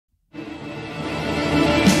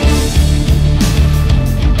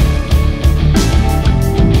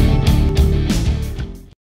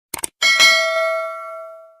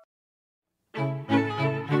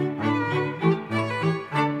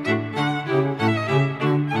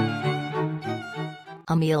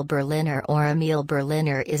Emil Berliner or Emil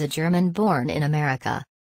Berliner is a German born in America.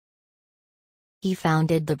 He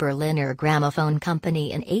founded the Berliner Gramophone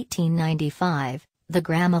Company in 1895, the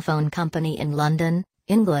Gramophone Company in London,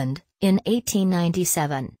 England, in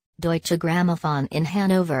 1897, Deutsche Grammophon in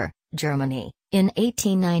Hanover, Germany, in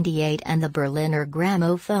 1898 and the Berliner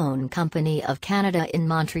Grammophon Company of Canada in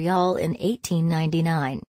Montreal in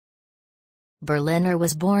 1899. Berliner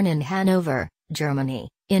was born in Hanover, Germany,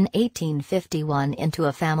 in 1851 into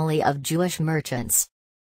a family of Jewish merchants.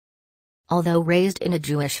 Although raised in a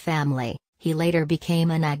Jewish family, he later became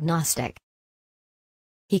an agnostic.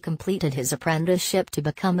 He completed his apprenticeship to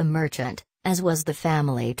become a merchant, as was the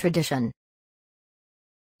family tradition.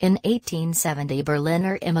 In 1870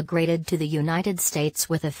 Berliner immigrated to the United States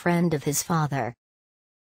with a friend of his father.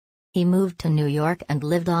 He moved to New York and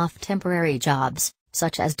lived off temporary jobs,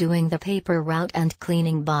 such as doing the paper route and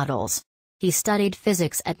cleaning bottles. He studied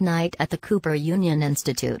physics at night at the Cooper Union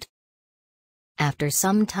Institute. After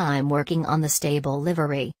some time working on the stable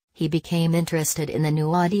livery, he became interested in the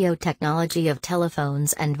new audio technology of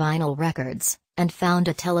telephones and vinyl records, and found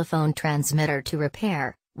a telephone transmitter to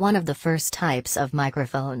repair, one of the first types of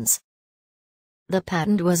microphones. The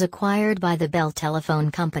patent was acquired by the Bell Telephone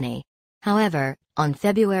Company. However, on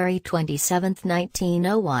February 27,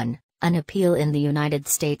 1901, an appeal in the United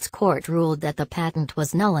States court ruled that the patent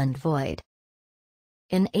was null and void.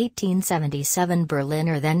 In 1877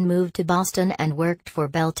 Berliner then moved to Boston and worked for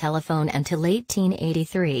Bell Telephone until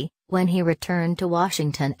 1883, when he returned to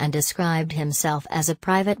Washington and described himself as a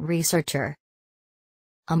private researcher.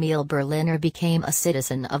 Emil Berliner became a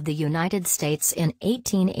citizen of the United States in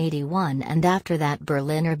 1881 and after that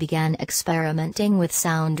Berliner began experimenting with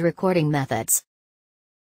sound recording methods.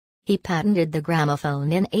 He patented the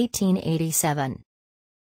gramophone in 1887.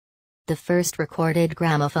 The first recorded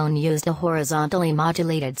gramophone used a horizontally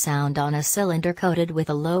modulated sound on a cylinder coated with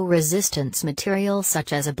a low-resistance material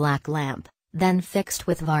such as a black lamp, then fixed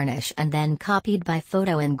with varnish and then copied by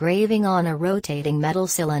photo engraving on a rotating metal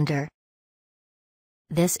cylinder.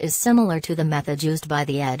 This is similar to the method used by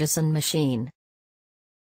the Edison machine.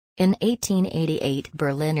 In 1888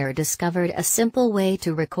 Berliner discovered a simple way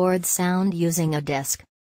to record sound using a disc.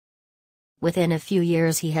 Within a few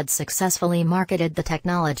years he had successfully marketed the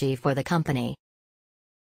technology for the company.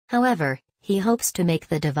 However, he hopes to make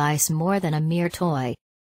the device more than a mere toy.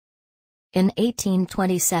 In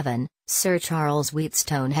 1827, Sir Charles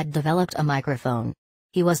Wheatstone had developed a microphone.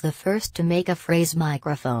 He was the first to make a phrase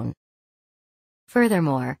microphone.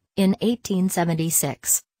 Furthermore, in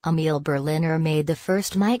 1876, Emil Berliner made the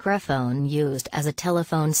first microphone used as a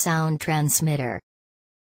telephone sound transmitter.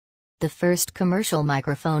 The first commercial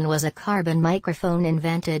microphone was a carbon microphone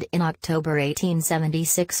invented in October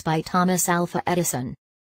 1876 by Thomas Alva Edison.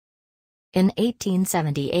 In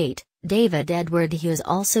 1878, David Edward Hughes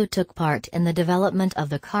also took part in the development of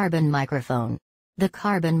the carbon microphone. The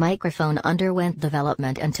carbon microphone underwent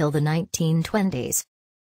development until the 1920s.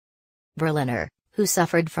 Berliner, who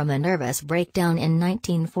suffered from a nervous breakdown in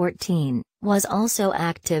 1914, was also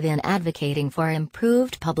active in advocating for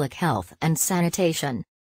improved public health and sanitation.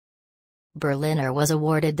 Berliner was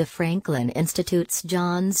awarded the Franklin Institute's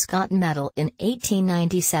John Scott Medal in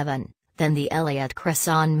 1897, then the Elliott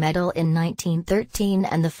Cresson Medal in 1913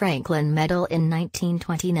 and the Franklin Medal in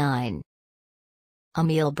 1929.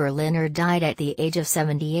 Emil Berliner died at the age of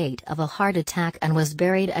 78 of a heart attack and was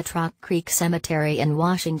buried at Rock Creek Cemetery in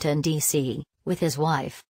Washington, D.C., with his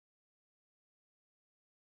wife.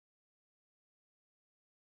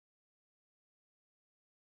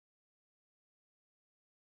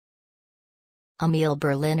 Emil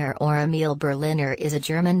Berliner or Emil Berliner is a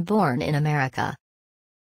German born in America.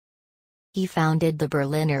 He founded the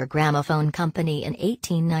Berliner Gramophone Company in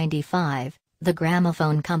 1895, the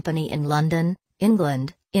Gramophone Company in London,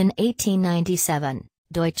 England, in 1897,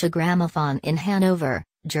 Deutsche Grammophon in Hanover,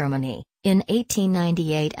 Germany, in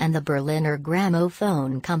 1898 and the Berliner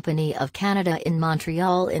Grammophon Company of Canada in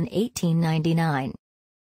Montreal in 1899.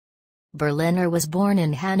 Berliner was born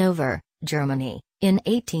in Hanover, Germany, in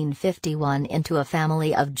 1851 into a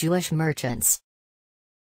family of Jewish merchants.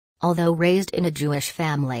 Although raised in a Jewish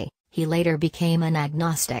family, he later became an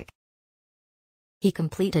agnostic. He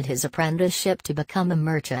completed his apprenticeship to become a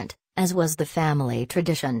merchant, as was the family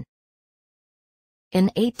tradition.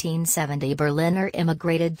 In 1870 Berliner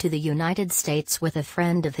immigrated to the United States with a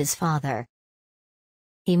friend of his father.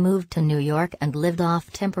 He moved to New York and lived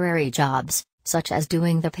off temporary jobs, such as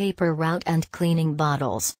doing the paper route and cleaning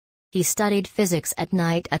bottles. He studied physics at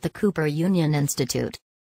night at the Cooper Union Institute.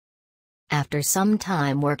 After some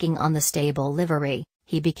time working on the stable livery,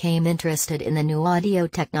 he became interested in the new audio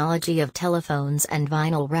technology of telephones and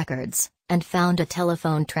vinyl records, and found a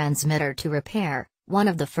telephone transmitter to repair, one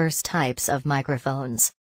of the first types of microphones.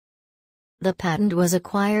 The patent was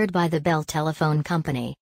acquired by the Bell Telephone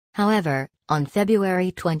Company. However, on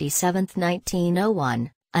February 27, 1901,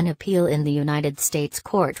 an appeal in the United States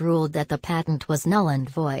court ruled that the patent was null and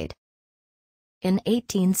void. In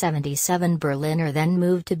 1877, Berliner then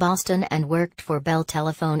moved to Boston and worked for Bell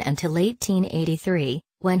Telephone until 1883,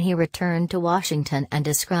 when he returned to Washington and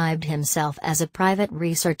described himself as a private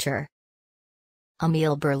researcher.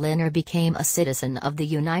 Emil Berliner became a citizen of the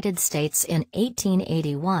United States in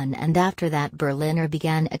 1881, and after that Berliner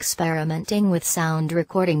began experimenting with sound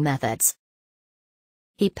recording methods.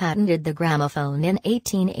 He patented the gramophone in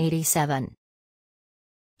 1887.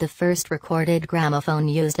 The first recorded gramophone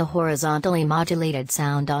used a horizontally modulated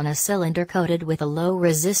sound on a cylinder coated with a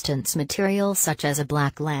low-resistance material such as a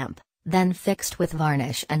black lamp, then fixed with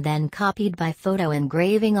varnish and then copied by photo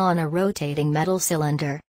engraving on a rotating metal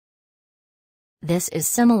cylinder. This is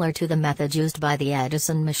similar to the method used by the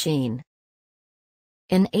Edison machine.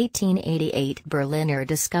 In 1888, Berliner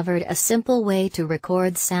discovered a simple way to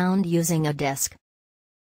record sound using a disc.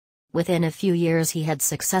 Within a few years he had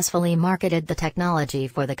successfully marketed the technology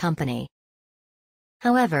for the company.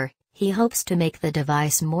 However, he hopes to make the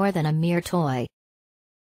device more than a mere toy.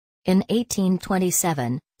 In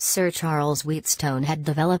 1827, Sir Charles Wheatstone had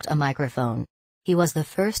developed a microphone. He was the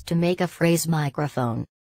first to make a phrase microphone.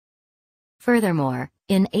 Furthermore,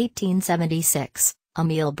 in 1876,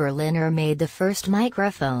 Emil Berliner made the first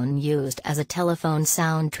microphone used as a telephone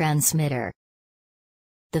sound transmitter.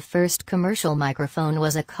 The first commercial microphone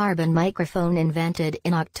was a carbon microphone invented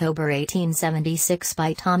in October 1876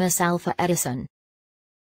 by Thomas Alva Edison.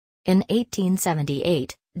 In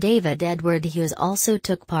 1878, David Edward Hughes also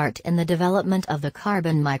took part in the development of the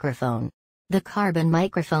carbon microphone. The carbon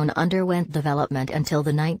microphone underwent development until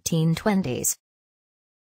the 1920s.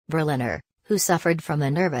 Berliner, who suffered from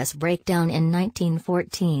a nervous breakdown in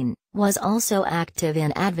 1914, was also active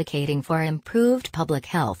in advocating for improved public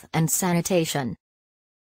health and sanitation.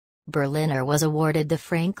 Berliner was awarded the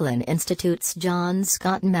Franklin Institute's John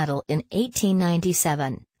Scott Medal in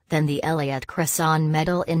 1897, then the Elliott Cresson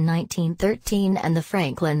Medal in 1913 and the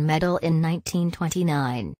Franklin Medal in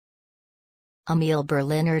 1929. Emil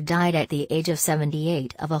Berliner died at the age of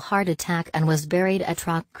 78 of a heart attack and was buried at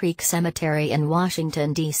Rock Creek Cemetery in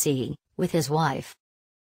Washington, D.C., with his wife.